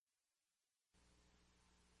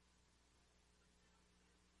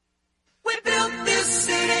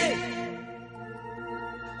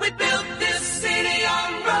We built this city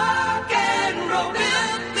on rock and roll.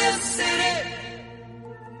 Built this city.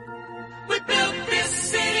 We built this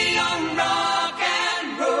city on rock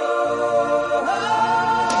and roll.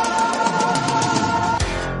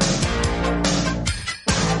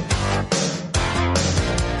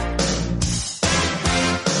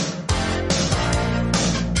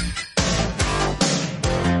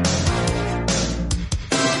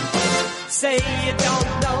 Say you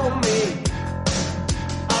don't know me,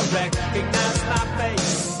 I recognize my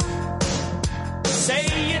face. Say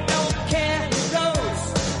you don't care who goes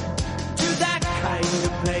to that kind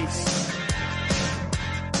of place.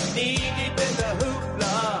 Knee deep in the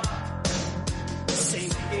hoopla,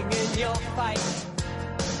 sinking in your fight.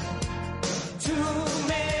 Too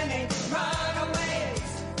many runaways,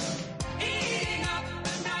 eating up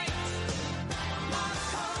the night.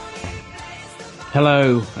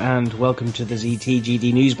 Hello and welcome to the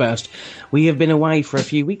ZTGD News Burst. We have been away for a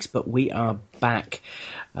few weeks, but we are back.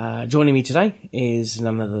 Joining me today is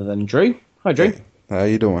none other than Drew. Hi, Drew. Hey, how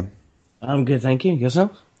you doing? I'm good, thank you.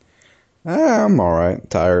 Yourself? I'm all right.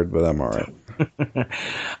 Tired, but I'm all right.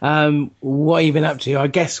 What have you been up to? I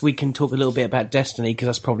guess we can talk a little bit about Destiny, because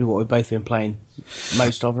that's probably what we've both been playing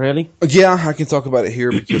most of, really. Yeah, I can talk about it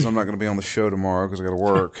here because I'm not going to be on the show tomorrow because I got to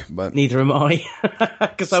work. But Neither am I,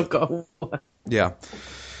 because I've got... yeah.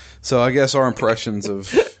 So I guess our impressions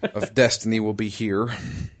of Destiny will be here.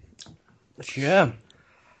 Sure.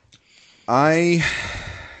 I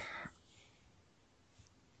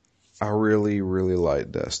really, really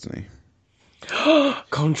like Destiny.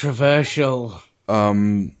 Controversial. I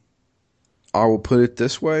will put it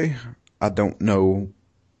this way. I don't know.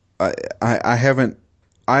 I haven't.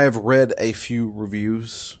 I have read a few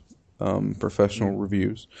reviews, professional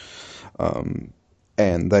reviews,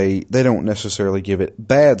 and they don't necessarily give it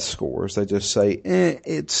bad scores. They just say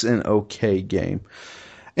it's an okay game,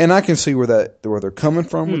 and I can see where they're coming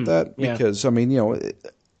from with that, because I mean,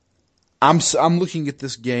 I'm looking at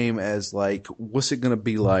this game as like, what's it going to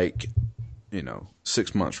be like,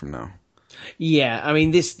 6 months from now? Yeah, I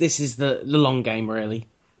mean, this is the long game, really.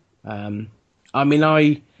 I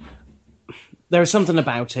mean, there is something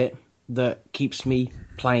about it that keeps me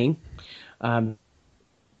playing. The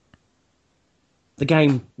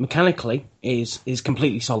game mechanically is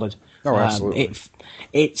completely solid. Oh, absolutely.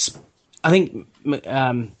 It's I think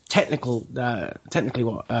technically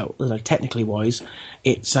wise,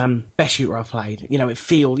 it's best shooter I've played. You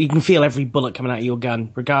can feel every bullet coming out of your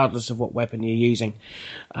gun, regardless of what weapon you're using,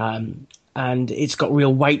 and it's got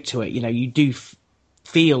real weight to it. You do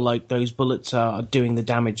feel like those bullets are doing the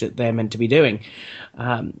damage that they're meant to be doing.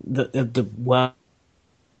 The world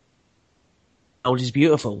is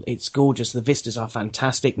beautiful. It's gorgeous. The vistas are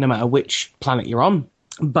fantastic, no matter which planet you're on.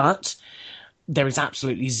 But there is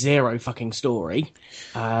absolutely zero fucking story.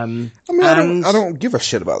 I don't give a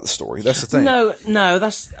shit about the story. That's the thing. No,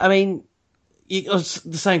 that's. I mean, the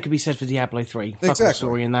same could be said for Diablo 3. Fuck Exactly. the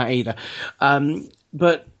story in that either.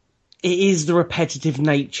 But it is the repetitive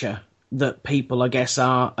nature that people, I guess,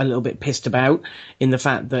 are a little bit pissed about, in the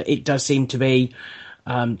fact that it does seem to be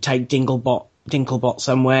take Dinklebot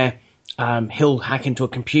somewhere. He'll hack into a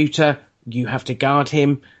computer. You have to guard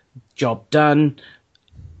him. Job done.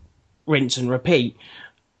 Rinse and repeat.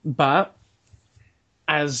 But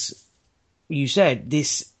as you said,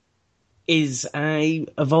 this is a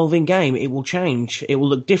evolving game. It will change. It will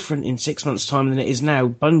look different in 6 months' time than it is now.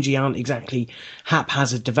 Bungie aren't exactly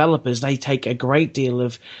haphazard developers. They take a great deal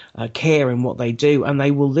of care in what they do, and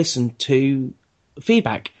they will listen to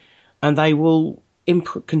feedback, and they will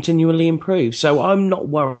continually improve. So I'm not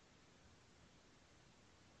worried.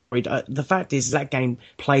 The fact is that game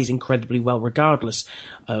plays incredibly well regardless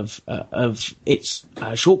of its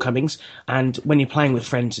shortcomings, and when you're playing with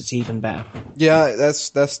friends, it's even better. Yeah, that's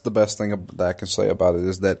the best thing that I can say about it,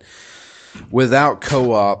 is that without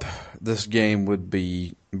co-op, this game would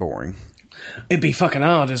be boring. It'd be fucking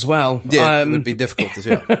hard as well. Yeah, it would be difficult as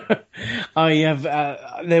well.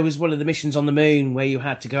 There was one of the missions on the moon where you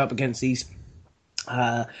had to go up against these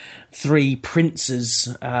three princes,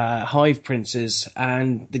 hive princes,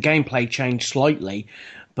 and the gameplay changed slightly,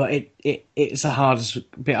 but it's the hardest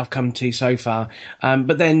bit I've come to so far.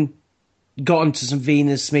 But then got onto some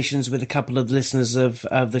Venus missions with a couple of listeners of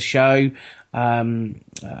the show,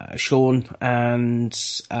 Sean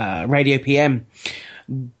and Radio PM.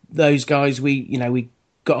 Those guys, we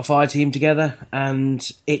got a fire team together, and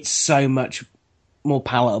it's so much more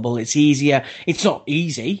palatable. It's easier. It's not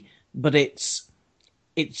easy, but it's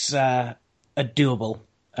a doable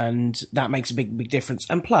And that makes a big difference.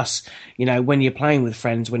 And plus, when you're playing with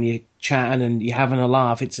friends, when you're chatting and you're having a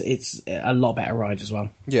laugh, it's a lot better ride as well.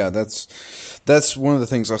 Yeah, that's one of the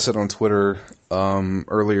things I said on Twitter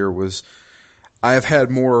earlier was I have had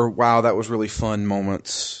more wow, that was really fun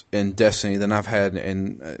moments in Destiny than I've had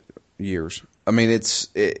in years. I mean,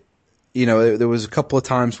 there was a couple of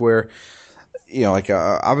times where,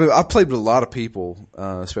 I've played with a lot of people,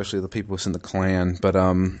 especially the people within the clan, but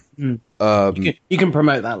you can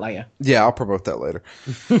promote that later. Yeah, I'll promote that later.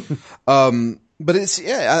 But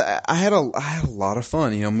I had a lot of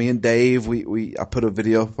fun. Me and Dave, I put a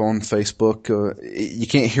video up on Facebook. You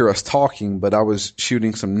can't hear us talking, but I was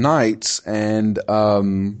shooting some knights, and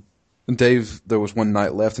Dave, there was one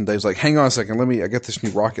knight left, and Dave's like, "Hang on a second, I got this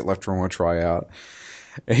new rocket launcher I want to try out."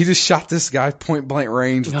 And he just shot this guy point blank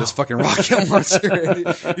range with this fucking rocket launcher. And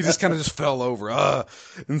he just kind of just fell over.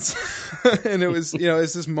 And it was,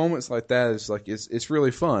 it's just moments like that. It's like, it's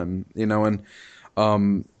really fun, and,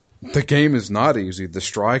 the game is not easy. The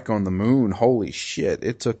strike on the moon, holy shit.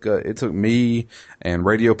 It took me, and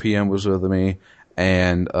Radio PM was with me,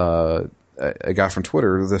 and, a guy from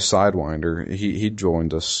Twitter, the Sidewinder, he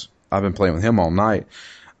joined us. I've been playing with him all night.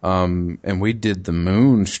 And we did the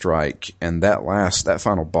moon strike, and that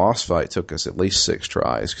final boss fight took us at least 6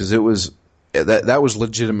 tries, because it was, that was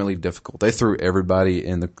legitimately difficult. They threw everybody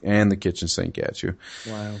in the kitchen sink at you.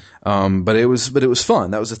 Wow. But it was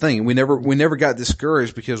fun. That was the thing. We never got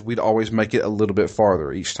discouraged because we'd always make it a little bit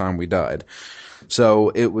farther each time we died. So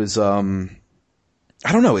it was, I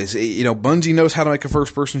don't know. Bungie knows how to make a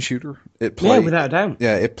first person shooter. Yeah, without a doubt.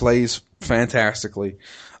 Yeah, it plays fantastically.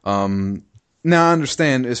 Now, I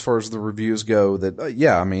understand as far as the reviews go that,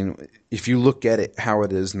 if you look at it how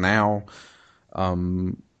it is now,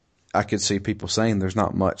 I could see people saying there's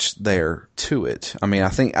not much there to it. I mean, I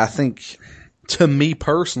think to me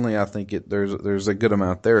personally, I think there's a good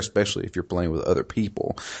amount there, especially if you're playing with other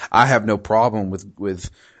people. I have no problem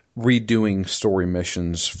with redoing story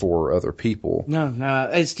missions for other people. No,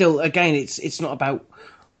 it's still, again, it's not about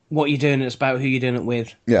what you're doing, it's about who you're doing it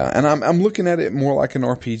with. Yeah, and I'm looking at it more like an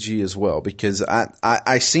RPG as well, because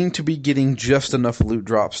I seem to be getting just enough loot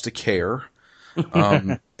drops to care.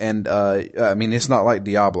 And it's not like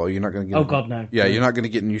Diablo. You're not going to get. Oh God, no. Yeah, you're not going to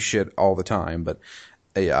get new shit all the time. But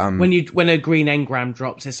when a green engram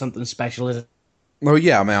drops, there's something special, isn't it? Oh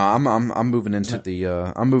yeah, man. I'm moving into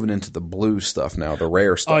the blue stuff now, the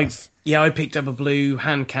rare stuff. I picked up a blue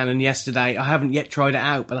hand cannon yesterday. I haven't yet tried it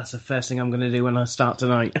out, but that's the first thing I'm going to do when I start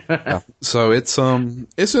tonight. Yeah. So it's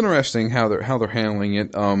interesting how they're handling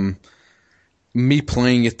it. Me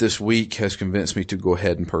playing it this week has convinced me to go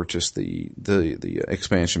ahead and purchase the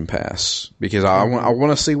expansion pass, because I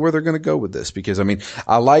want to see where they're going to go with this, because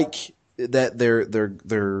I like that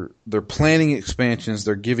they're planning expansions.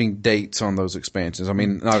 They're giving dates on those expansions.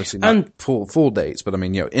 Obviously not full dates, but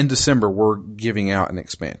in December we're giving out an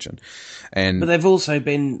expansion. But they've also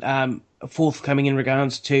been forthcoming in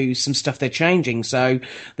regards to some stuff they're changing. So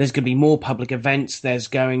there's going to be more public events. There's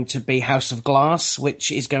going to be House of Glass,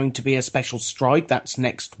 which is going to be a special strike. That's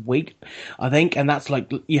next week, I think. And that's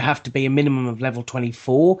like, you have to be a minimum of level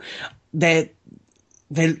 24. There's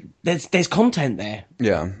content there.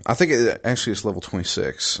 Yeah, I think it's level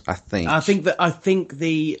 26. I think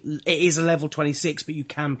it is a level 26, but you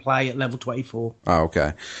can play at level 24. Oh,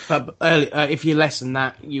 okay. But if you're less than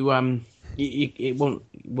that, it won't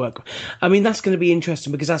work. That's going to be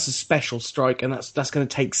interesting, because that's a special strike, and that's going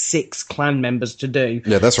to take 6 clan members to do.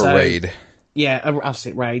 Yeah, that's a raid. Yeah, I'll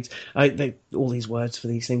say raids. All these words for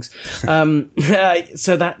these things.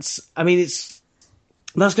 So that's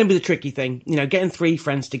going to be the tricky thing. Getting 3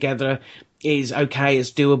 friends together is okay,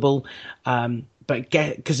 it's doable. But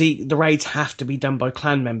because the raids have to be done by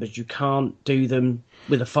clan members. You can't do them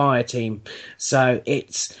with a fire team. So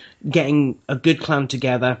it's getting a good clan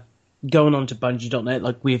together, going on to Bungie.net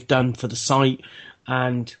like we've done for the site,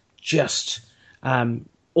 and just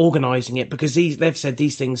organising it, because they've said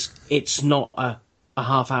these things, it's not a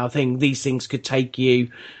half-hour thing. These things could take you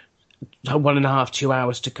 1.5 to 2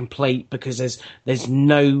 hours to complete, because there's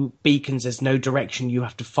no beacons, there's no direction. You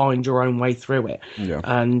have to find your own way through it. Yeah.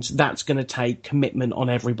 And that's going to take commitment on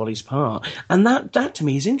everybody's part, and that to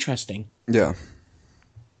me is interesting. Yeah,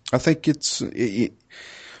 I think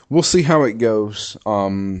we'll see how it goes.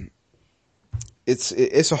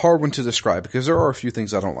 It's a hard one to describe, because there are a few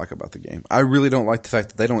things I don't like about the game. I really don't like the fact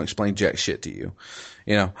that they don't explain jack shit to you.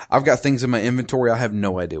 I've got things in my inventory, I have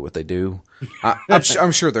no idea what they do.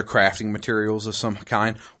 I'm sure they're crafting materials of some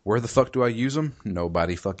kind. Where the fuck do I use them?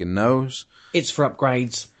 Nobody fucking knows. It's for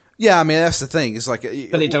upgrades. Yeah, I mean that's the thing. It's like,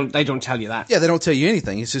 but they don't tell you that. Yeah, they don't tell you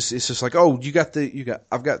anything. It's just like, oh,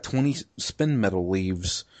 I've got 20 spin metal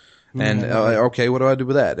leaves, and okay, what do I do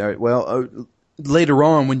with that? All right, well, later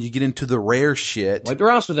on when you get into the rare shit, wipe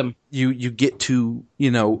your ass with them. You get to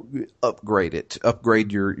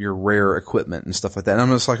upgrade your rare equipment and stuff like that. And I'm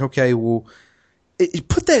just like, okay, well.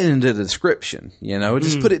 Put that into the description,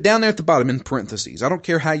 just put it down there at the bottom in parentheses. I don't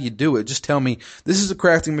care how you do it. Just tell me this is a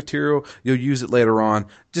crafting material. You'll use it later on.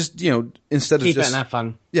 Just, instead of keep just. Keep it and have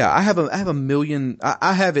fun. Yeah, I have a million,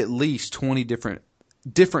 I have at least 20 different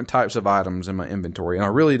types of items in my inventory, and I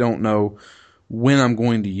really don't know when I'm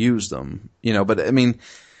going to use them, but I mean,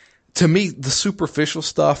 to me, the superficial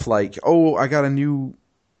stuff like, oh, I got a new,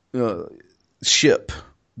 ship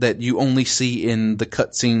that you only see in the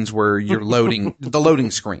cutscenes where you're loading the loading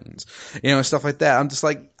screens, stuff like that. I'm just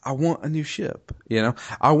like, I want a new ship,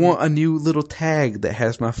 I want a new little tag that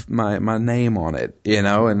has my name on it,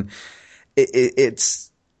 and it's,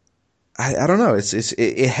 I don't know.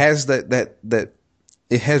 It has that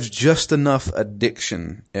it has just enough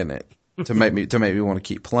addiction in it to make me want to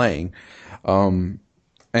keep playing.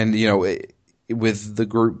 With the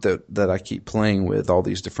group that I keep playing with, all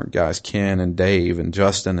these different guys, Ken and Dave and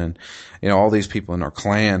Justin and, all these people in our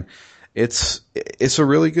clan, it's a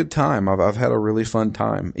really good time. I've had a really fun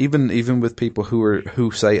time. Even with people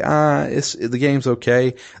who say, the game's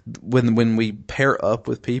okay. When we pair up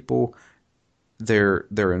with people, they're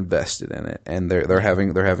invested in it and they're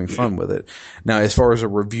having fun with it. Now, as far as a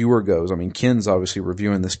reviewer goes, I mean, Ken's obviously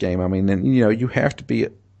reviewing this game. I mean, and you have to be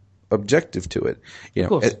objective to it.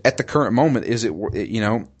 At the current moment, is it,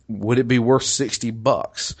 would it be worth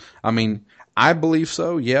 $60? I mean, I believe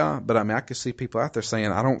so, yeah, but I mean, I could see people out there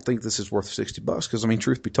saying, I don't think this is worth $60 because, I mean,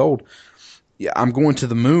 truth be told, yeah, I'm going to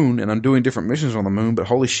the moon and I'm doing different missions on the moon, but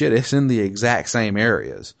holy shit, it's in the exact same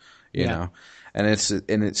areas, you know, and it's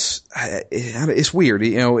weird,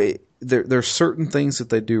 there's certain things that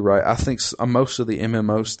they do right. I think most of the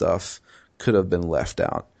MMO stuff could have been left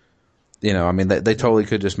out. I mean, they totally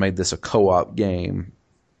could have just made this a co-op game.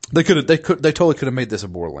 They totally could have made this a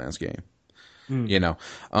Borderlands game, and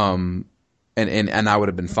I would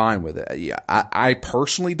have been fine with it. Yeah, I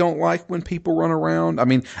personally don't like when people run around. I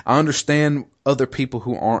mean, I understand other people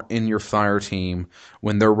who aren't in your fire team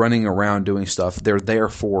when they're running around doing stuff. They're there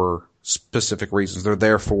for specific reasons. They're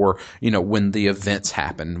there for, when the events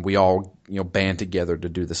happen, we all, band together to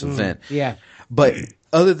do this event. Yeah. But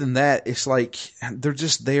other than that, it's like they're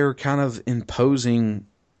just there kind of imposing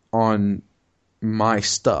on my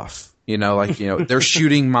stuff, they're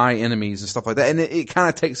shooting my enemies and stuff like that. And it kind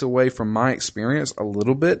of takes away from my experience a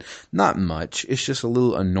little bit. Not much. It's just a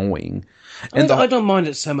little annoying. And I don't mind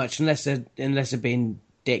it so much unless they're being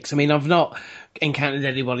dicks. I mean, I've not encountered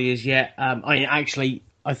anybody as yet. I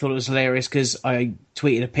thought it was hilarious because I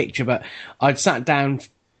tweeted a picture, but I'd sat down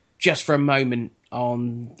just for a moment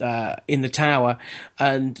on in the tower,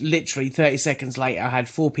 and literally 30 seconds later I had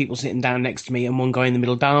 4 people sitting down next to me and one guy in the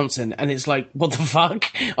middle dancing, and it's like, what the fuck?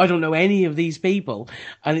 I don't know any of these people,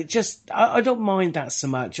 and it just I don't mind that so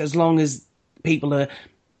much as long as people are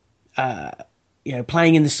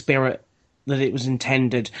playing in the spirit that it was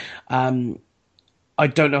intended. I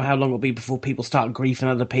don't know how long it'll be before people start griefing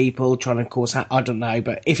other people, trying to cause I don't know,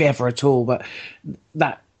 but if ever at all. But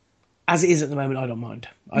that, as it is at the moment, I don't mind.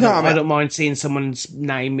 I don't mind seeing someone's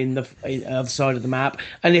name in the other side of the map.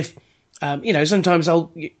 And if, sometimes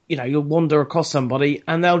you'll wander across somebody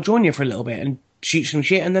and they'll join you for a little bit and shoot some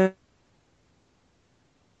shit, and then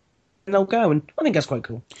they'll go, and I think that's quite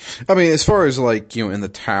cool. I mean, as far as in the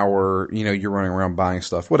tower, you're running around buying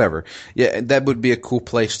stuff, whatever. Yeah, that would be a cool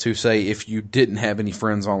place to say if you didn't have any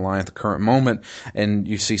friends online at the current moment and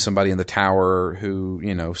you see somebody in the tower who,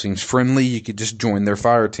 seems friendly, you could just join their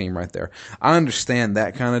fire team right there. I understand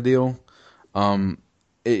that kind of deal.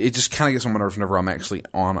 It just kind of gets on my nerves whenever I'm actually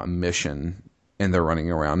on a mission and they're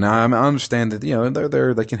running around. Now, I understand that, they're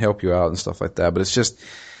there, they can help you out and stuff like that, but it's just,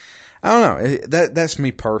 I don't know. That's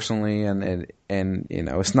me personally, and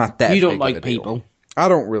it's not that. You don't like people. I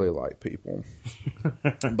don't really like people.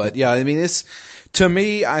 But yeah, I mean, to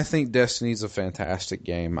me, I think Destiny's a fantastic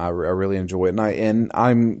game. I really enjoy it, and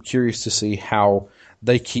I'm curious to see how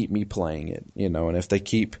they keep me playing it. And if they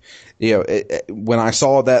keep, when I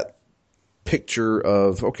saw that picture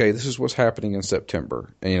of, okay, this is what's happening in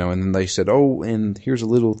September, and then they said, oh, and here's a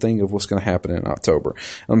little thing of what's going to happen in October.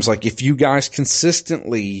 And I'm just like, if you guys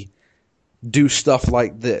consistently do stuff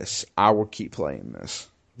like this, I will keep playing this.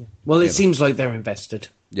 Well, it seems like they're invested.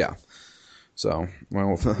 Yeah. So,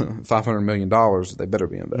 well, $500 million, they better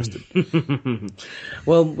be invested.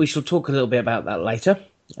 Well, we shall talk a little bit about that later.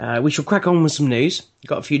 We shall crack on with some news.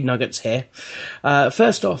 Got a few nuggets here.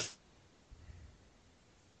 First off,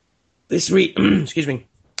 excuse me.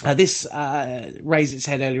 This raised its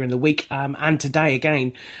head earlier in the week, and today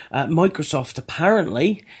again, Microsoft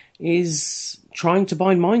apparently is trying to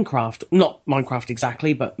buy Minecraft. Not Minecraft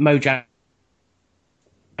exactly, but Mojang,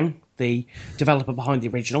 the developer behind the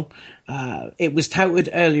original. It was touted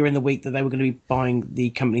earlier in the week that they were going to be buying the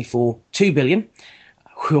company for $2 billion.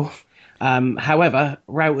 However,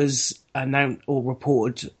 Reuters announced or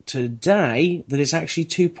reported today that it's actually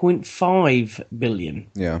 $2.5 billion.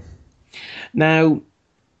 Yeah. Now,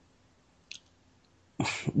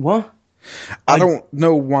 what? I don't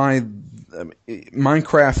know why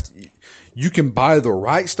Minecraft. You can buy the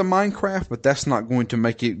rights to Minecraft, but that's not going to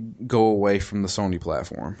make it go away from the Sony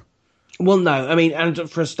platform. Well, no. I mean, and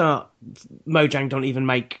for a start, Mojang don't even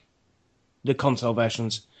make the console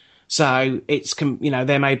versions. So it's,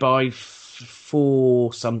 they're made by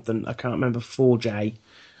 4 something. I can't remember, 4J.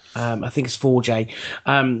 I think it's 4J.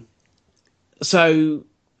 So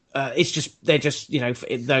they're just,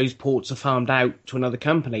 those ports are farmed out to another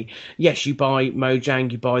company. Yes, you buy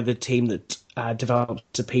Mojang, you buy the team that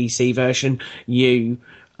developed a PC version, you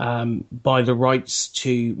buy the rights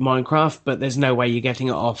to Minecraft, but there's no way you're getting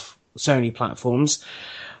it off Sony platforms.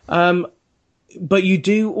 But you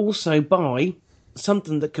do also buy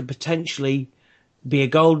something that could potentially be a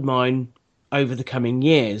gold mine over the coming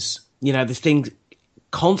years. This thing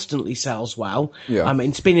constantly sells well. Yeah.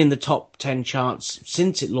 It's been in the top 10 charts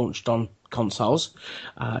since it launched on consoles.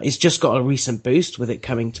 It's just got a recent boost with it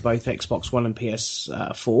coming to both Xbox One and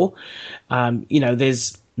PS4.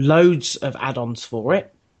 There's loads of add-ons for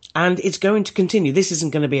it, and it's going to continue. This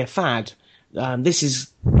isn't going to be a fad.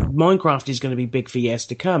 Minecraft is going to be big for years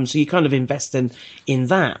to come, so you're kind of investing in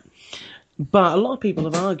that. But a lot of people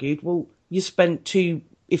have argued, well, if you spend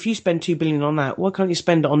 $2 billion on that, why can't you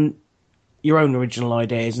spend it on your own original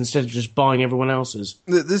ideas instead of just buying everyone else's?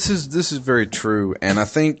 This is very true, and I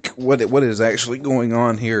think what is actually going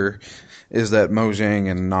on here is that Mojang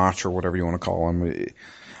and Notch, or whatever you want to call him,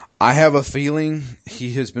 I have a feeling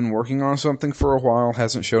he has been working on something for a while,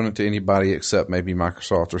 hasn't shown it to anybody except maybe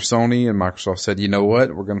Microsoft or Sony, and Microsoft said, you know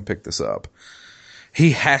what, we're going to pick this up.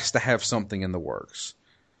 He has to have something in the works.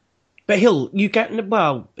 But he'll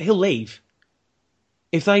leave.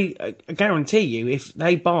 If they, I guarantee you, if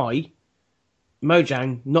they buy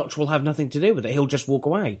Mojang, Notch will have nothing to do with it. He'll just walk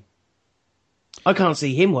away. I can't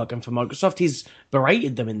see him working for Microsoft. He's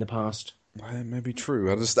berated them in the past. That may be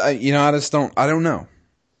true. I don't know.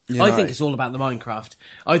 I think it's all about the Minecraft.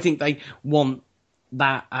 I think they want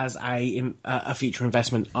that as a future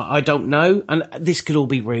investment. I don't know, and this could all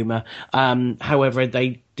be rumour. However,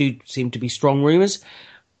 they do seem to be strong rumours.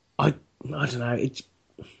 I don't know.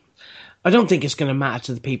 I don't think it's going to matter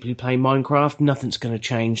to the people who play Minecraft. Nothing's going to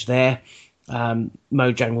change there.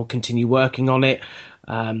 Mojang will continue working on it.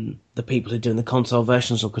 The people who are doing the console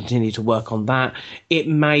versions will continue to work on that. It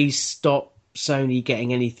may stop Sony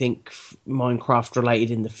getting anything Minecraft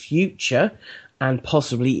related in the future, and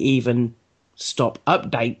possibly even stop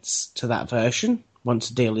updates to that version once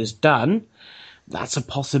the deal is done. That's a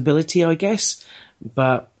possibility, I guess.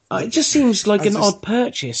 But it just seems like an odd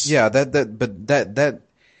purchase. Yeah, that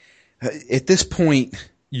at this point,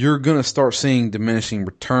 you're going to start seeing diminishing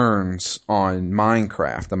returns on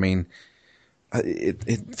Minecraft. I mean,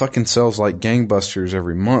 it fucking sells like gangbusters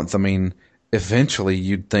every month. I mean, eventually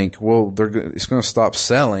you'd think, well, it's going to stop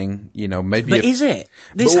selling. Maybe. But is it?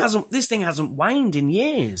 This thing hasn't waned in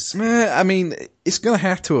years. I mean, it's going to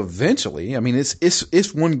have to eventually. I mean,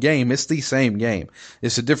 it's one game. It's the same game.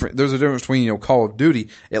 There's a difference between Call of Duty.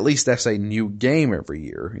 At least that's a new game every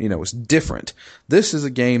year. It's different. This is a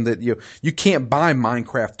game that you can't buy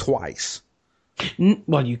Minecraft twice.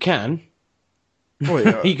 Well, you can.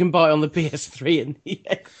 You can buy it on the PS3 and the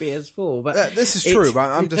PS4. But this is true.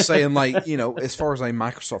 But I'm just saying, as far as a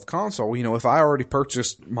Microsoft console, if I already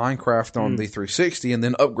purchased Minecraft on the 360 and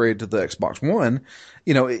then upgraded to the Xbox One,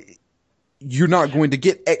 you're not going to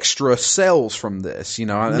get extra sales from this.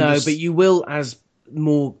 But you will as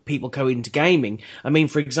more people go into gaming. I mean,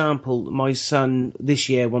 for example, my son this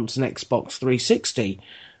year wants an Xbox 360.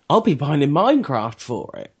 I'll be buying him Minecraft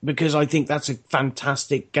for it because I think that's a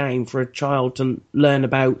fantastic game for a child to learn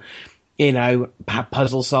about,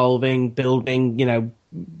 puzzle solving, building,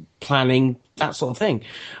 planning, that sort of thing.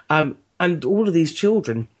 And all of these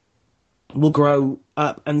children will grow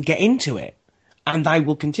up and get into it, and they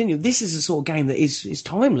will continue. This is a sort of game that is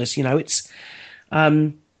timeless. It's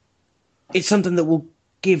something that will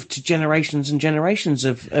give to generations and generations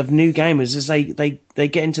of new gamers as they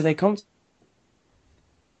get into their content.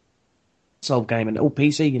 console game or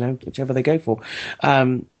PC, whichever they go for.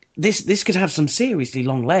 This could have some seriously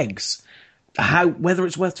long legs. Whether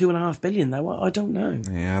it's worth $2.5 billion though, I don't know.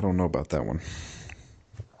 Yeah, I don't know about that one.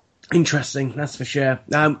 Interesting, that's for sure.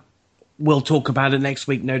 We'll talk about it next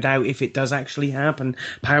week, no doubt, if it does actually happen.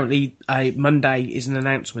 Apparently, Monday is an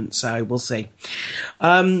announcement, so we'll see.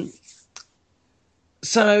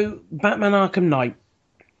 So, Batman Arkham Knight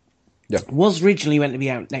was originally meant to be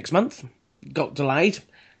out next month, got delayed.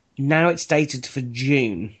 Now it's dated for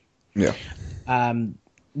June. Yeah.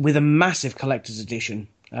 With a massive collector's edition.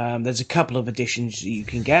 There's a couple of editions you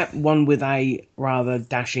can get. One with a rather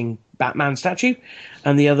dashing Batman statue,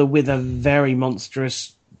 and the other with a very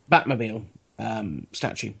monstrous Batmobile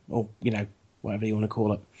statue, or whatever you want to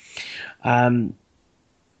call it.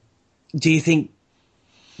 Do you think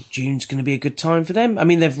June's going to be a good time for them? I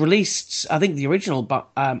mean, they've released, I think the original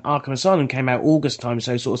Arkham Asylum came out August time,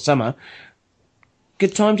 so sort of summer.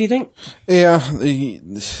 Good time, do you think? Yeah,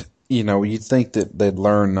 you'd think that they'd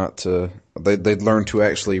learn they'd learn to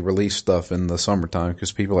actually release stuff in the summertime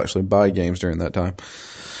because people actually buy games during that time.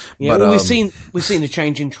 Yeah, but, we've seen a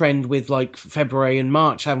change in trend with like February and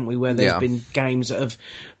March, haven't we? Where there's been games that have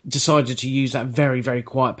decided to use that very, very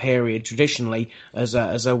quiet period traditionally as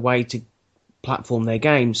a way to platform their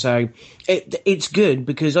game. So it's good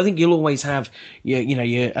because I think you'll always have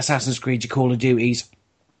your Assassin's Creed, your Call of Duties.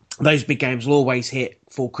 Those big games will always hit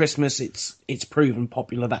for Christmas. It's proven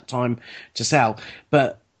popular that time to sell,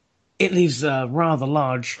 but it leaves a rather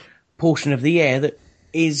large portion of the year that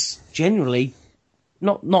is generally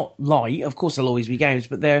not light. Of course, there'll always be games,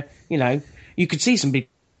 but they're you could see some big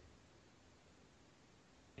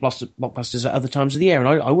blockbusters at other times of the year, and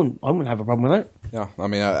I wouldn't have a problem with that. Yeah, I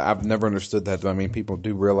mean, I've never understood that. I mean, people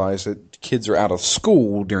do realize that kids are out of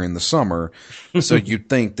school during the summer, so you'd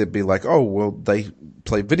think they'd be like, oh, well, they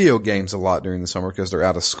play video games a lot during the summer because they're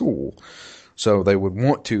out of school, so they would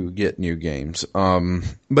want to get new games.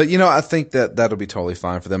 But I think that'll be totally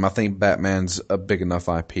fine for them. I think Batman's a big enough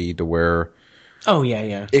IP to where, oh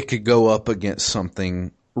yeah, it could go up against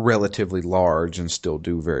something relatively large and still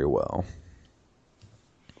do very well.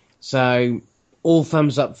 So, all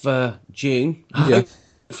thumbs up for June. Yeah.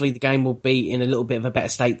 Hopefully the game will be in a little bit of a better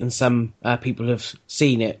state than some people have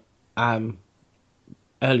seen it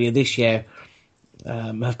earlier this year,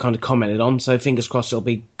 have kind of commented on. So, fingers crossed it'll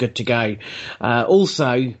be good to go.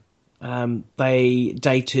 Also, they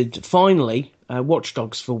dated, finally, Watch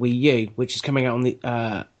Dogs for Wii U, which is coming out on the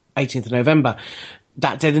 18th of November.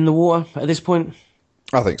 That dead in the water at this point?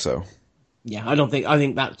 I think so. Yeah, I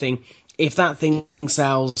think that thing... If that thing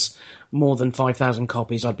sells more than 5,000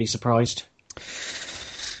 copies, I'd be surprised.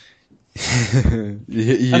 I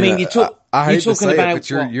mean, I hate to say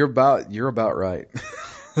it, but you're about right.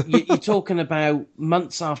 You're talking about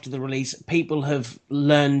months after the release, people have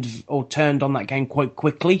learned or turned on that game quite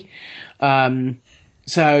quickly. And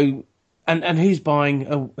who's buying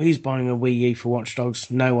a Wii U for Watch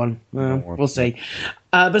Dogs? No one. We'll see.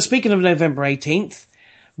 But speaking of November 18th,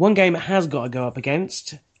 one game it has got to go up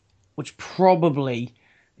against, which probably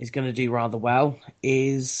is going to do rather well,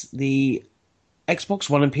 is the Xbox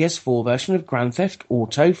One and PS4 version of Grand Theft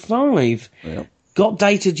Auto 5. Yep. Got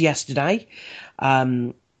dated yesterday.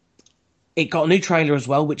 It got a new trailer as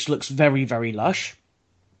well, which looks very, very lush.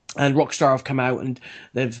 And Rockstar have come out and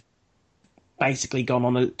they've basically gone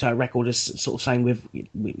on a record as sort of saying,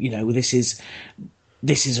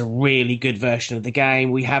 this is a really good version of the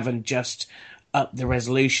game. We haven't just upped the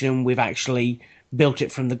resolution. We've actually built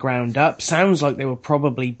it from the ground up. Sounds like they were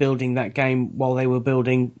probably building that game while they were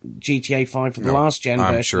building GTA 5 for the last gen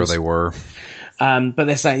version. I'm sure they were. But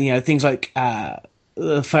they're saying, things like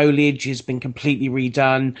the foliage has been completely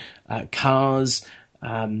redone, cars,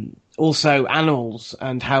 also animals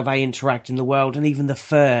and how they interact in the world, and even the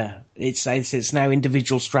fur. It's now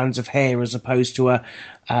individual strands of hair as opposed to a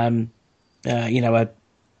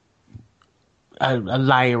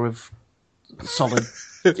layer of solid.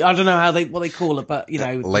 I don't know what they call it, but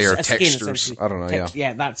layer textures. I don't know.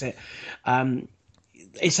 Yeah, that's it.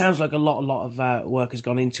 It sounds like a lot of work has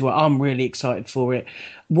gone into it. I'm really excited for it.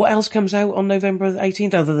 What else comes out on November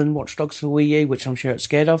 18th other than Watch Dogs for Wii U, which I'm sure it's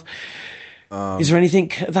scared of? Is there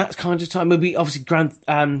anything at that kind of time? Maybe obviously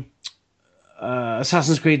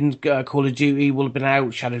Assassin's Creed and Call of Duty will have been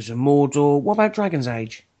out. Shadows of Mordor. What about Dragon's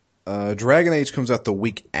Age? Dragon Age comes out the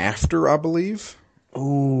week after, I believe.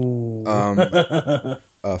 Ooh.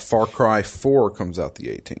 Far Cry 4 comes out the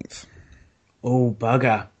 18th. Oh,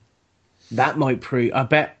 bugger. That might prove... I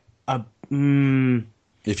bet...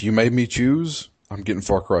 If you made me choose, I'm getting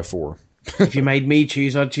Far Cry 4. If you made me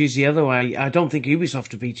choose, I'd choose the other way. I don't think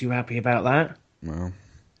Ubisoft would be too happy about that. Well...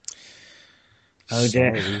 Oh,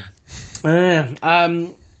 dear.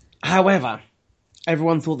 However,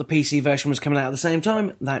 everyone thought the PC version was coming out at the same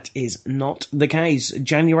time. That is not the case.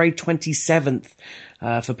 January 27th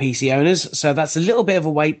for PC owners. So that's a little bit of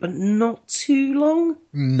a wait, but not too long.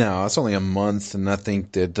 No, it's only a month, and I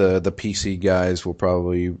think that the PC guys will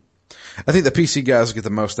probably... I think the PC guys will get the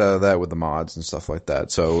most out of that with the mods and stuff like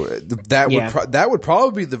that. So that would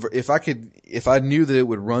probably be if I knew that it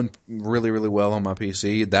would run really, really well on my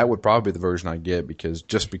PC, that would probably be the version I get because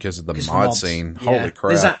of the mod scene. Yeah. Holy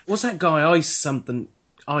crap! What's that guy?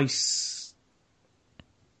 Ice.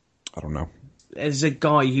 I don't know. There's a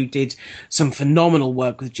guy who did some phenomenal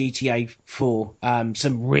work with GTA 4,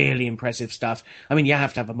 some really impressive stuff. I mean, you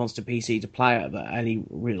have to have a monster PC to play it at any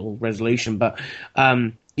real resolution, but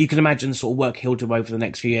you can imagine the sort of work he'll do over the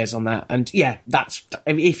next few years on that. And yeah,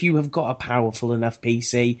 if you have got a powerful enough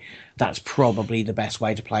PC, that's probably the best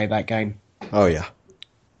way to play that game. Oh, yeah.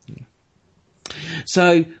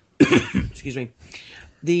 So, excuse me,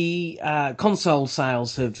 the console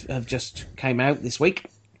sales have just came out this week.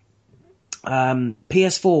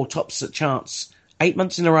 PS4 tops the charts 8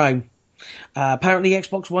 months in a row. Apparently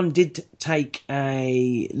Xbox One did take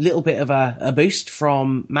a little bit of a boost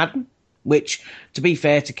from Madden, which, to be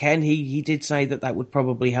fair to Ken, he did say that would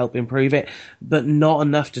probably help improve it, but not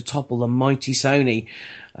enough to topple the mighty Sony.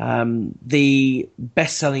 The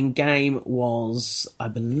best-selling game was, I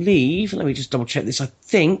believe, let me just double-check this, I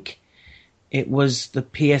think it was the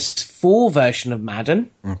PS4 version of Madden.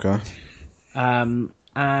 Okay.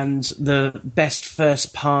 And the best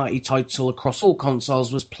first-party title across all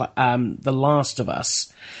consoles was The Last of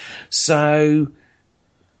Us. So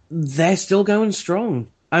they're still going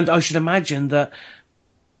strong. And I should imagine that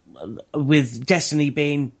with Destiny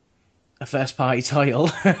being a first-party title,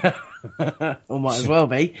 or might as well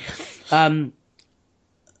be, the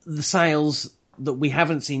sales that we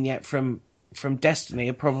haven't seen yet from Destiny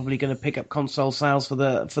are probably going to pick up console sales for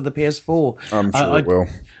the PS4. I'm sure it will.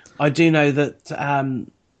 I do know that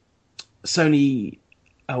Sony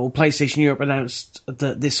or PlayStation Europe announced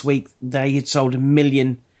that this week they had sold 1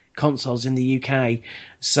 million consoles in the UK.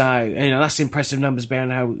 So, that's impressive numbers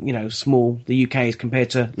bearing how, small the UK is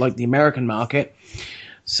compared to like the American market.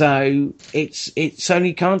 So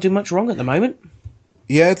Sony can't do much wrong at the moment.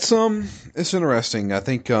 Yeah, it's interesting. I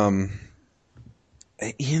think I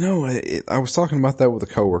was talking about that with a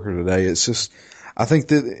coworker today. It's just I think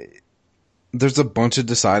that there's a bunch of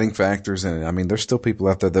deciding factors in it. I mean, there's still people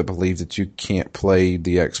out there that believe that you can't play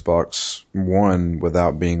the Xbox One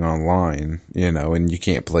without being online, and you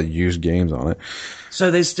can't play used games on it.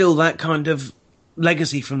 So there's still that kind of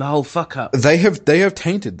legacy from the whole fuck up. They have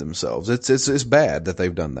tainted themselves. It's bad that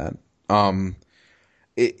they've done that.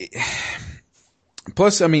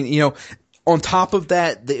 Plus, I mean, on top of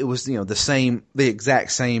that, it was, the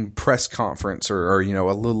exact same press conference or a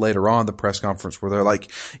little later on the press conference where they're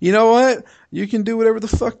like, you know what? You can do whatever the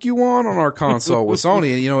fuck you want on our console with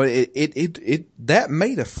Sony. And, it that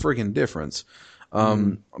made a friggin' difference.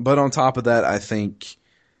 But on top of that, I think,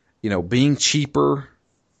 being cheaper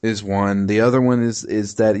is one. The other one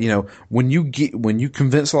is that, when you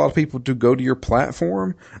convince a lot of people to go to your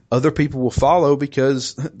platform, other people will follow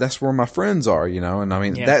because that's where my friends are, and I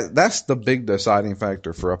mean, that's the big deciding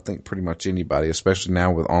factor for, I think, pretty much anybody, especially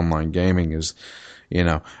now with online gaming is,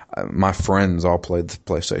 my friends all played the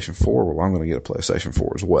PlayStation 4. Well, I'm going to get a PlayStation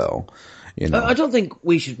 4 as well. I don't think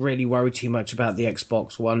we should really worry too much about the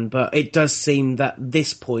Xbox One, but it does seem that at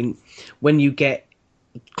this point, when you get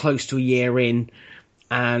close to a year in,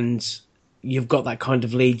 and you've got that kind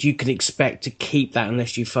of lead, you can expect to keep that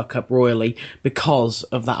unless you fuck up royally because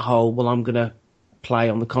of that whole, well, I'm going to play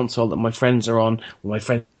on the console that my friends are on. Well, my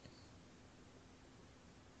friends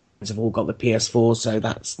have all got the PS4, so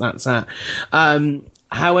that's that.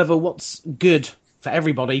 However, what's good for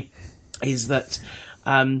everybody is that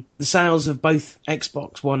the sales of both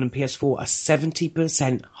Xbox One and PS4 are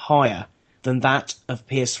 70% higher than that of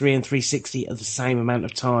PS3 and 360 at the same amount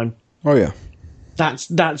of time. Oh, yeah. That's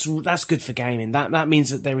good for gaming. That means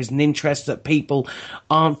that there is an interest, that people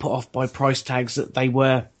aren't put off by price tags that they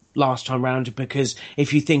were last time round. Because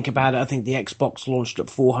if you think about it, I think the Xbox launched at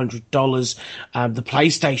 $400, the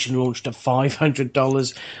PlayStation launched at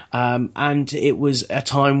 $500, and it was a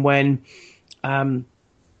time when,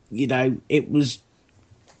 it was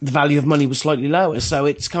the value of money was slightly lower. So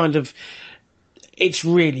it's it's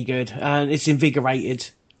really good, and it's invigorated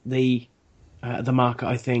the market,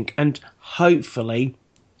 I think, and hopefully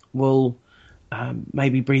will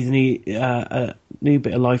maybe breathe a new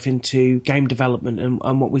bit of life into game development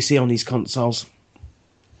and what we see on these consoles.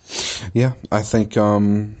 Yeah, I think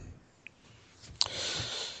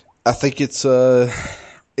it's a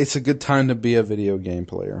good time to be a video game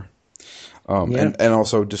player. And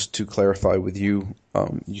also, just to clarify with you,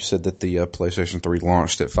 you said that the PlayStation 3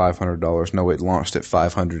 launched at $500. No, it launched at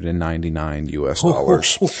 $599 US.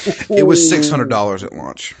 It was $600 at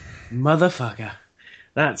launch. Motherfucker.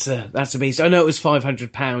 That's a beast. I know it was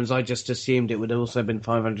 £500. I just assumed it would also have been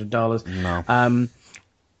 $500. No.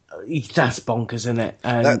 That's bonkers, isn't it?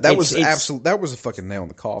 That was a fucking nail in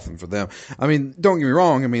the coffin for them. I mean, don't get me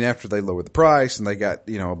wrong. I mean, after they lowered the price and they got,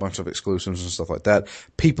 a bunch of exclusives and stuff like that,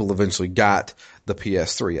 people eventually got the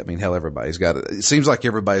PS3. I mean, hell, everybody's got it. It seems like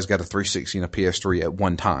everybody's got a 360 and a PS3 at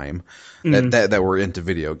one time that were into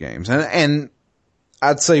video games. And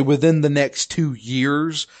I'd say within the next 2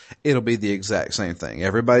 years, it'll be the exact same thing.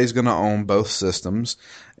 Everybody's going to own both systems,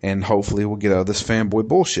 and hopefully we'll get out of this fanboy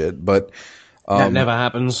bullshit. But that never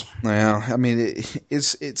happens. Yeah, I mean,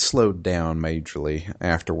 it slowed down majorly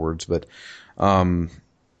afterwards, but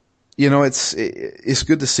it's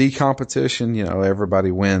good to see competition.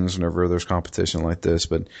 Everybody wins whenever there's competition like this.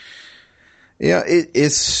 But yeah, it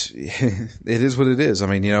is what it is. I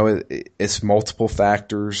mean, it's multiple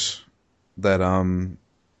factors that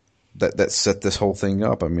that set this whole thing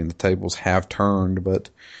up. I mean, the tables have turned, but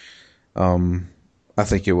I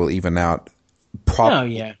think it will even out.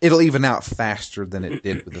 It'll even out faster than it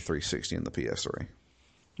did with the 360 and the PS3.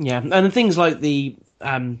 Yeah, and things like the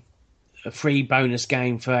free bonus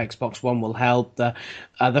game for Xbox One will help. The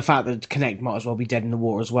fact that Kinect might as well be dead in the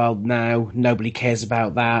water as well now. Nobody cares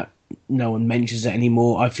about that. No one mentions it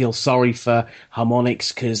anymore. I feel sorry for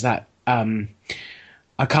Harmonix because that I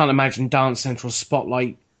can't imagine Dance Central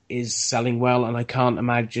Spotlight is selling well, and I can't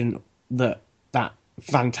imagine that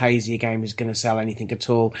Fantasia game is going to sell anything at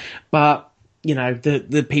all. But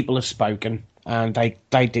the people have spoken, and they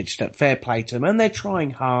ditched it. Fair play to them, and they're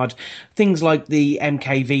trying hard. Things like the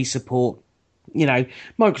MKV support,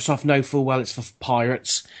 Microsoft know full well it's for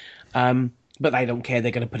pirates, but they don't care.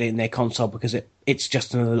 They're going to put it in their console because it's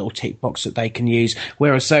just another little tick box that they can use.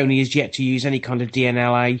 Whereas Sony is yet to use any kind of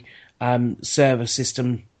DNLA server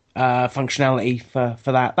system functionality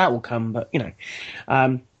for that. That will come, but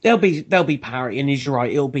there'll be parity, and as you're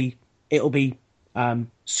right, it'll be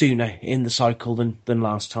sooner in the cycle than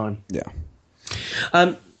last time. Yeah.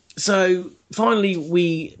 So finally,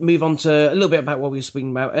 we move on to a little bit about what we were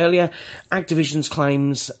speaking about earlier. Activision's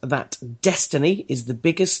claims that Destiny is the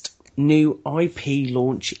biggest new IP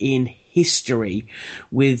launch in history,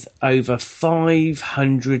 with over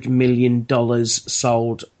 $500 million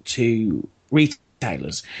sold to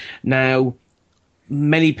retailers. Now,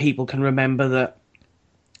 many people can remember that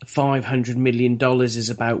 $500 million is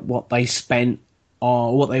about what they spent,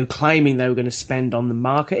 or what they were claiming they were going to spend on the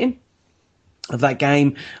marketing of that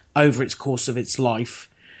game over its course of its life.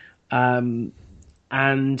 And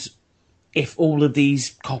if all of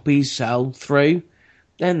these copies sell through,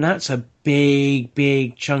 then that's a big,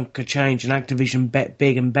 big chunk of change. And Activision bet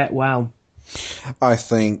big and bet well. I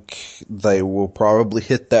think they will probably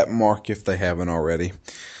hit that mark if they haven't already.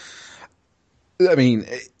 I mean,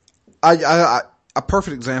 a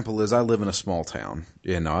perfect example is I live in a small town.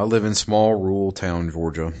 I live in small rural town,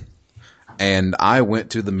 Georgia. And I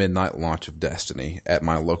went to the midnight launch of Destiny at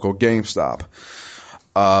my local GameStop.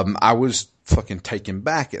 I was fucking taken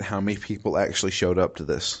back at how many people actually showed up to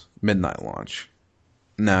this midnight launch.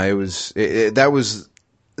 No,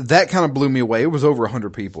 that kind of blew me away. It was over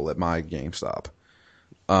 100 people at my GameStop.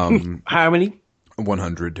 How many?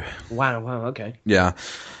 100. Wow, okay. Yeah.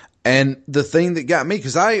 And the thing that got me,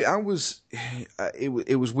 because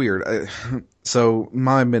it was weird. So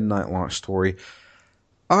my midnight launch story,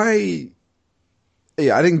 I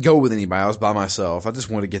didn't go with anybody. I was by myself. I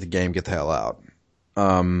just wanted to get the game, get the hell out.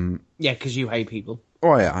 Yeah, because you hate people.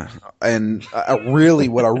 Oh yeah, and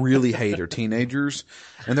what I really hate are teenagers,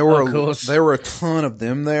 and there were a ton of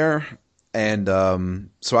them there, and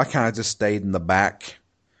so I kind of just stayed in the back,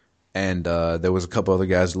 and there was a couple other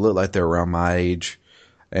guys that looked like they were around my age.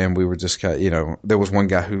 And we were just kind of, there was one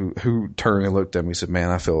guy who turned and looked at me and said, "Man,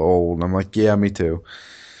 I feel old." And I'm like, "Yeah, me too."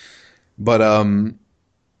 But,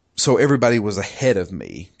 so everybody was ahead of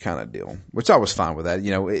me kind of deal, which I was fine with that.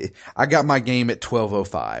 I got my game at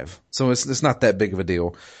 12:05, so it's not that big of a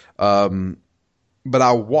deal. But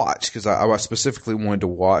I watched because I specifically wanted to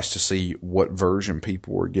watch to see what version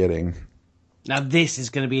people were getting. Now, this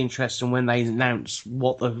is going to be interesting when they announce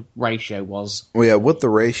what the ratio was. Well, yeah, what the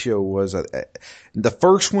ratio was. The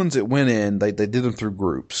first ones that went in, they did them through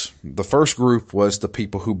groups. The first group was the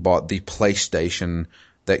people who bought the PlayStation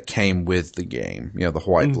that came with the game. The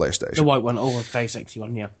white PlayStation. The white one, or the Phase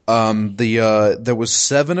 61, yeah. There was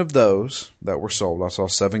 7 of those that were sold. I saw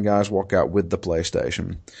 7 guys walk out with the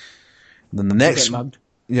PlayStation. Then the next... Get mugged.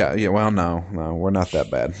 Yeah. Well, no, we're not that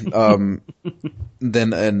bad.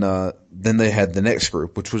 Then they had the next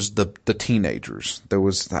group, which was the teenagers. There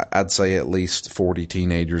was, I'd say, at least 40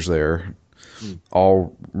 teenagers there,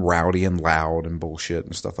 all rowdy and loud and bullshit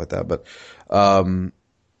and stuff like that. But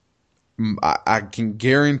I can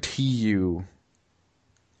guarantee you,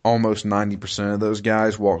 almost 90% of those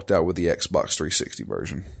guys walked out with the Xbox 360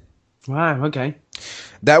 version. Wow. Okay.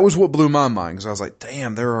 That was what blew my mind, because I was like,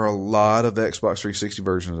 damn, there are a lot of Xbox 360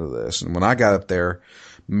 versions of this. And when I got up there,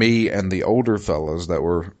 me and the older fellas that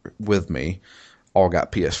were with me all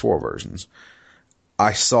got PS4 versions.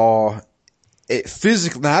 I saw it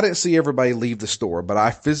physically. Now, I didn't see everybody leave the store, but I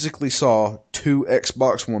physically saw 2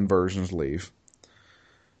 Xbox One versions leave.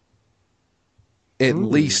 At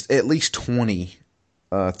least 20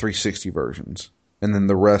 360 versions. And then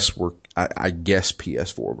the rest were, I guess,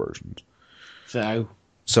 PS4 versions. So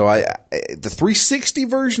the 360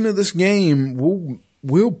 version of this game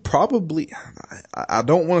will probably, I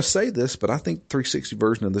don't want to say this, but I think 360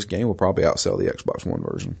 version of this game will probably outsell the Xbox One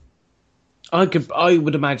version. I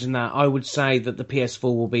would imagine that. I would say that the PS4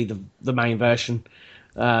 will be the main version,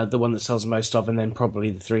 the one that sells most of, and then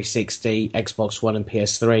probably the 360, Xbox One, and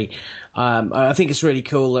PS3. I think it's really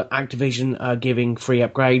cool that Activision are giving free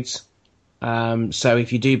upgrades. So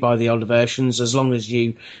if you do buy the older versions, as long as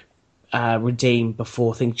you redeem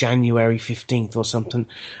before, I think, January 15th or something,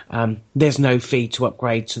 there's no fee to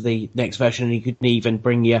upgrade to the next version, and you could even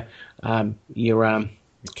bring your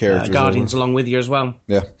Guardians along with you as well.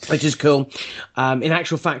 Yeah, which is cool. In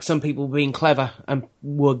actual fact, some people were being clever and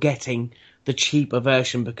were getting the cheaper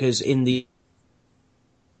version, because in the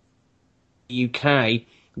UK,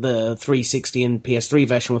 the 360 and PS3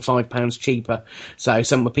 version were £5 cheaper. So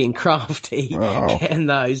some were being crafty, getting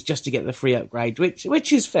those just to get the free upgrade,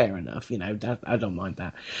 which is fair enough. You know, I don't mind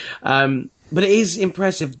that. But it is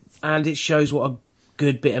impressive, and it shows what a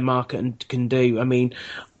good bit of marketing can do. I mean,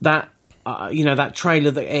 that that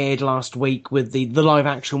trailer that aired last week with the live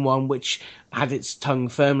action one, which had its tongue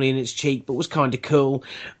firmly in its cheek, but was kind of cool.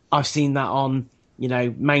 I've seen that on,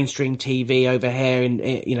 mainstream TV over here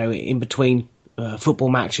in between football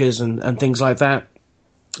matches and things like that.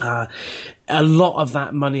 A lot of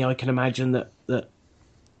that money, I can imagine, that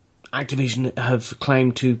Activision have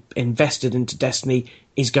claimed to invested into Destiny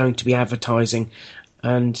is going to be advertising,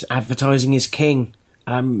 and advertising is king.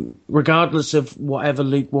 Regardless of whatever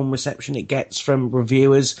lukewarm reception it gets from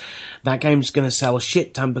reviewers, that game's going to sell a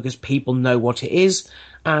shit ton because people know what it is,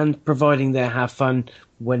 and providing they have fun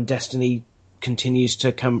when Destiny continues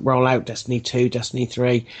to roll out, Destiny 2, Destiny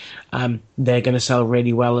 3, they're going to sell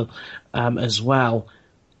really well as well.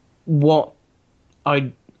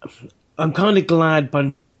 I'm kind of glad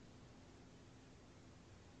Bungie,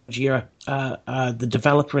 the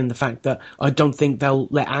developer, in the fact that I don't think they'll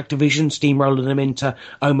let Activision steamroll them into,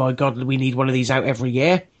 oh my god, we need one of these out every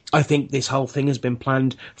year. I think this whole thing has been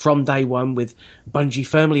planned from day one, with Bungie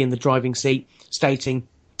firmly in the driving seat, stating,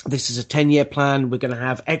 this is a 10-year plan. We're going to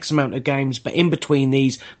have X amount of games, but in between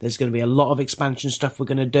these, there's going to be a lot of expansion stuff we're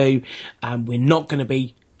going to do. We're not going to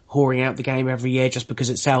be whoring out the game every year just because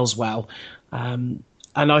it sells well. And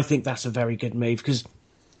I think that's a very good move, because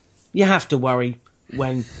you have to worry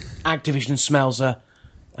when Activision smells a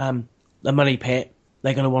money pit.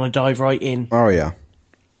 They're going to want to dive right in. Oh, yeah.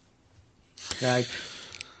 So,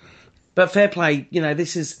 but fair play.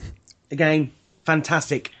 This is, again,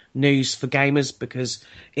 fantastic news for gamers, because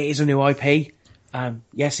it is a new IP.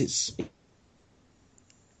 Yes, it's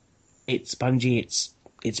Bungie,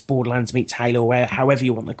 it's Borderlands meets Halo, however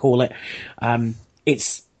you want to call it.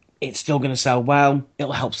 It's still going to sell well.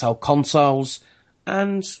 It'll help sell consoles,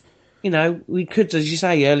 and we could, as you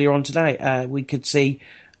say earlier on today, we could see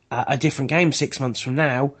a different game 6 months from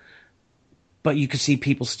now, but you could see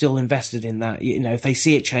people still invested in that. If they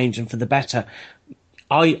see it changing for the better.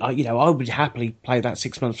 I would happily play that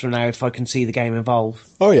 6 months from now if I can see the game evolve.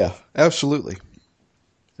 Oh, yeah, absolutely.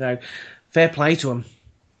 So, fair play to them.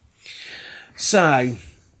 So,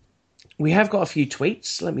 we have got a few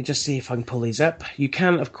tweets. Let me just see if I can pull these up. You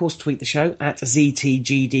can, of course, tweet the show at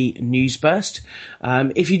ZTGD Newsburst.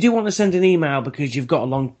 If you do want to send an email because you've got a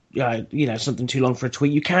long, something too long for a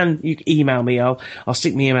tweet, you can email me. I'll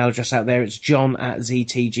stick my email address out there. It's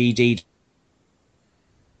john@ZTGD.com.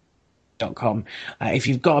 If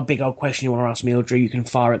you've got a big old question you want to ask me or Drew, you can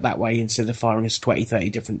fire it that way instead of firing us 20,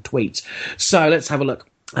 30 different tweets. So let's have a look.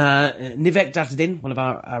 Nivek Datadin, one of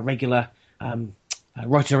our regular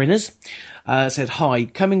writer-inners, said, hi,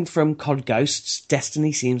 coming from COD Ghosts,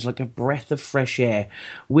 Destiny seems like a breath of fresh air.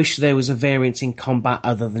 Wish there was a variance in combat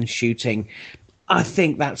other than shooting. I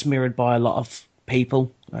think that's mirrored by a lot of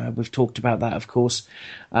people. We've talked about that, of course.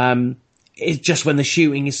 it's just when the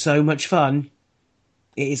shooting is so much fun,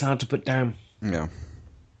 it is hard to put down. Yeah.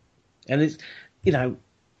 And it's,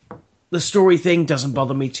 the story thing doesn't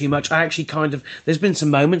bother me too much. I actually there's been some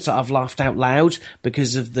moments that I've laughed out loud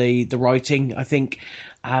because of the writing. I think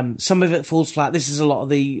some of it falls flat. This is a lot of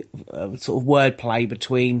the sort of wordplay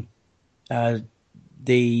between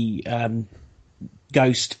the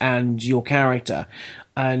ghost and your character.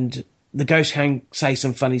 And the ghost can say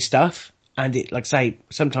some funny stuff. And it, like I say,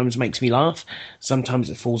 sometimes makes me laugh. Sometimes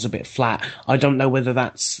it falls a bit flat. I don't know whether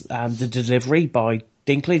that's the delivery by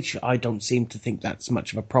Dinklage. I don't seem to think that's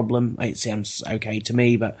much of a problem. It sounds okay to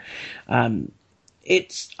me, but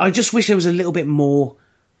I just wish there was a little bit more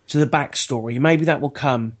to the backstory. Maybe that will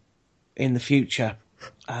come in the future.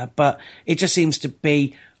 But it just seems to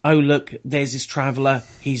be, oh, look, there's this traveller.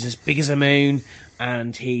 He's as big as a moon,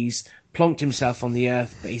 and he's plonked himself on the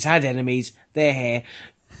earth, but he's had enemies. They're here.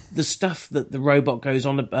 The stuff that the robot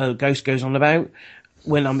ghost goes on about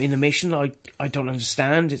when I'm in a mission, I don't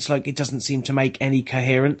understand. It's like it doesn't seem to make any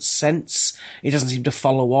coherent sense. It doesn't seem to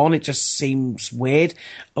follow on. It just seems weird.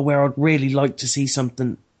 Where I'd really like to see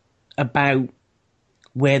something about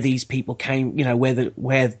where these people came, where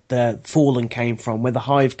the Fallen came from, where the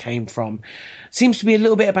Hive came from. Seems to be a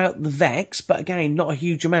little bit about the Vex, but again, not a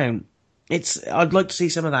huge amount. I'd like to see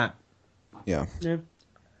some of that. Yeah. Yeah.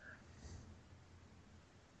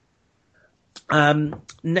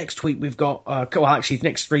 Next tweet we've got, actually the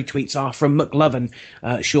next 3 tweets are from McLovin.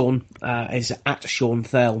 Sean is at Sean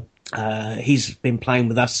Thel. He's been playing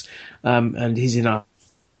with us, and he's in our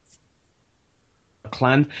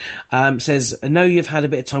clan. Says, I know you've had a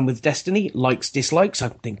bit of time with Destiny, likes, dislikes. I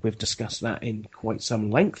think we've discussed that in quite some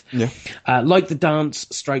length. Yeah. Like the dance,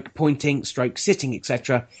 stroke pointing, stroke sitting,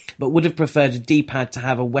 etc., but would have preferred a D-pad to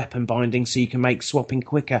have a weapon binding so you can make swapping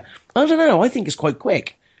quicker. I don't know, I think it's quite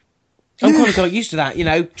quick. I'm kind of got used to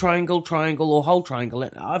that, triangle, or whole triangle.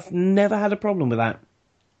 I've never had a problem with that.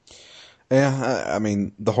 Yeah, I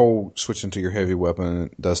mean, the whole switching to your heavy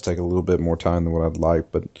weapon does take a little bit more time than what I'd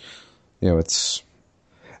like, but, it's...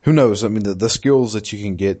 Who knows? I mean, the skills that you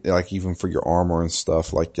can get, like, even for your armor and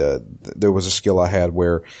stuff, like, there was a skill I had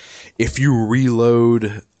where if you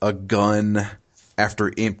reload a gun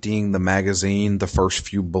after emptying the magazine, the first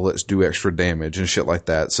few bullets do extra damage and shit like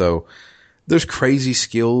that, so... There's crazy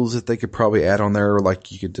skills that they could probably add on there,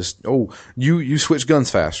 like you could just, you switch guns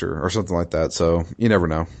faster or something like that, so you never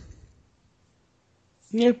know.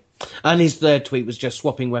 Yeah. And his third tweet was just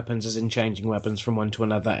swapping weapons as in changing weapons from one to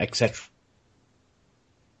another, etc.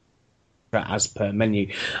 as per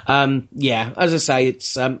menu. Yeah, as I say,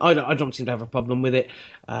 it's I don't seem to have a problem with it.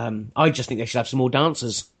 I just think they should have some more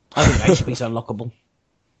dancers. I think they should be so unlockable.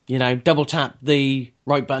 Double tap the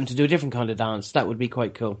right button to do a different kind of dance. That would be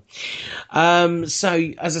quite cool.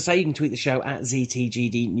 So, as I say, you can tweet the show at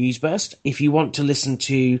ZTGD Newsburst. If you want to listen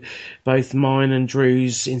to both mine and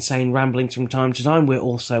Drew's insane ramblings from time to time, we're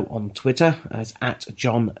also on Twitter as at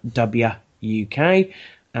John W UK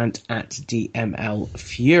and at DML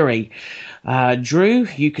Fury. Drew,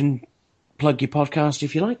 you can plug your podcast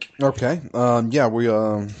if you like. Okay.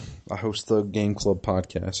 Yeah, I host the Game Club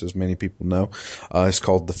podcast, as many people know. It's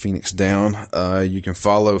called The Phoenix Down. You can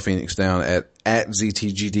follow Phoenix Down at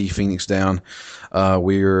ZTGD Phoenix Down.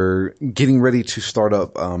 We're getting ready to start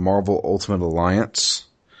up Marvel Ultimate Alliance.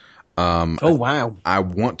 Oh, wow. I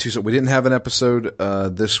want to. So we didn't have an episode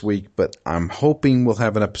this week, but I'm hoping we'll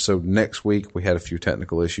have an episode next week. We had a few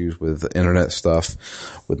technical issues with internet stuff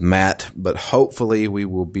with Matt, but hopefully we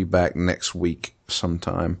will be back next week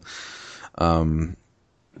sometime.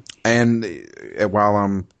 And while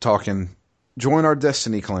I'm talking, join our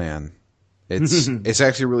Destiny clan. It's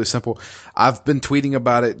actually really simple. I've been tweeting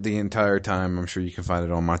about it the entire time. I'm sure you can find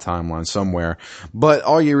it on my timeline somewhere. But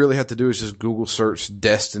all you really have to do is just Google search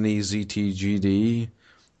Destiny ZTGD,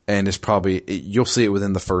 and it's you'll see it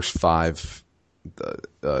within the first 5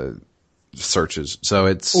 searches. So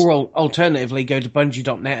it's... Or alternatively, go to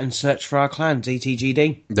Bungie.net and search for our clan,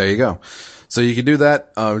 ZTGD. There you go. So you can do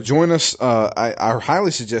that. Join us. I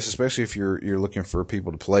highly suggest, especially if you're looking for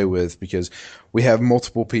people to play with, because we have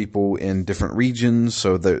multiple people in different regions.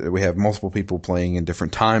 So that we have multiple people playing in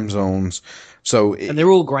different time zones. And they're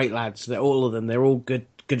all great lads. All of them. They're all good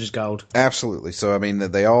as gold. Absolutely. So I mean,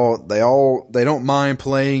 they don't mind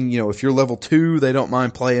playing. If you're level 2, they don't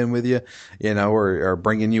mind playing with you. Or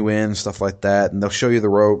bringing you in, stuff like that, and they'll show you the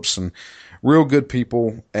ropes and. Real good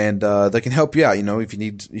people, and they can help you out.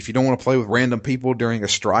 If you don't want to play with random people during a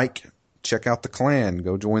strike, check out the clan.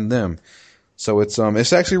 Go join them. So it's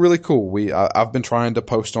actually really cool. I've been trying to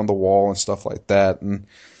post on the wall and stuff like that, and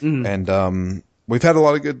we've had a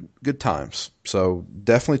lot of good times. So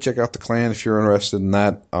definitely check out the clan if you're interested in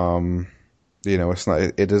that. You know, it's not.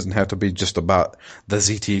 It doesn't have to be just about the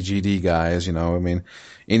ZTGD guys. You know, I mean,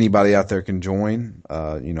 anybody out there can join.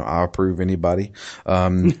 You know, I approve anybody.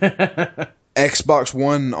 Xbox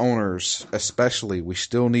One owners, especially, we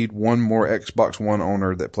still need one more Xbox One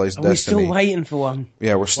owner that plays Destiny. We're still waiting for one.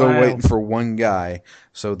 Yeah, we're still waiting for one guy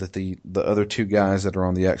so that the other two guys that are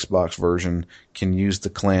on the Xbox version can use the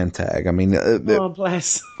clan tag. I mean, oh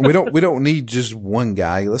bless. we don't need just one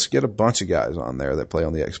guy. Let's get a bunch of guys on there that play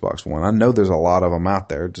on the Xbox One. I know there's a lot of them out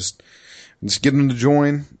there. Just get them to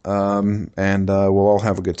join, and we'll all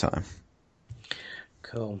have a good time.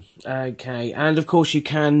 Cool. Okay. And of course, you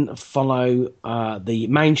can follow the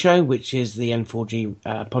main show, which is the N4G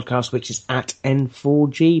podcast, which is at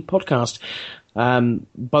N4G podcast.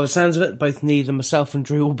 By the sounds of it, both neither myself and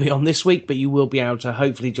Drew will be on this week, but you will be able to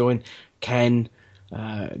hopefully join Ken,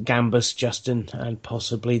 Gambus, Justin, and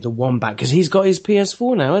possibly the Wombat, because he's got his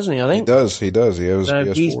PS4 now, hasn't he? I think he does. He has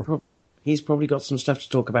PS4. He's probably got some stuff to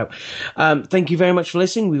talk about. Thank you very much for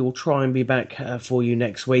listening. We will try and be back for you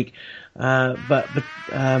next week. But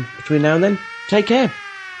between now and then, take care.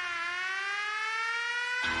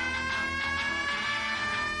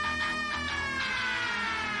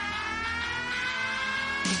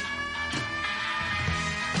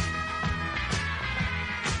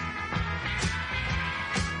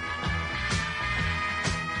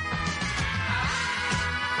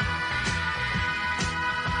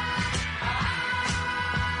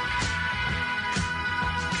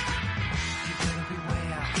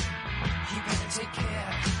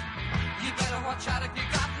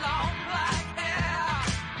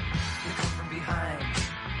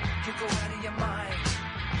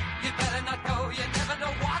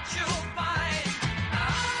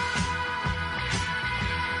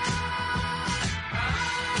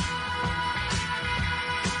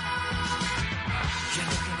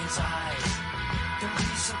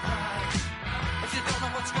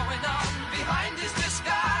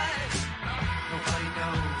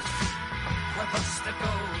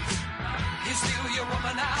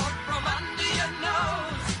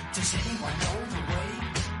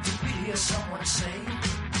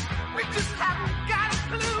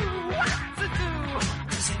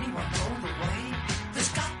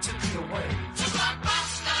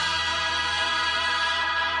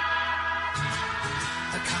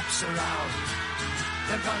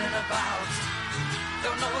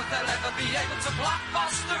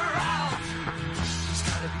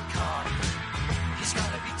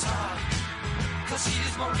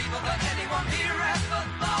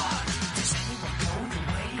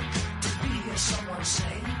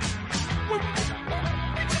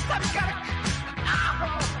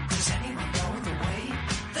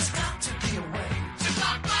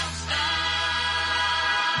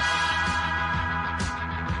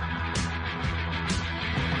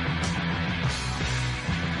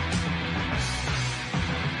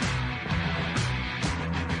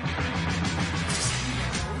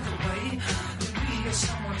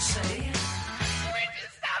 Someone say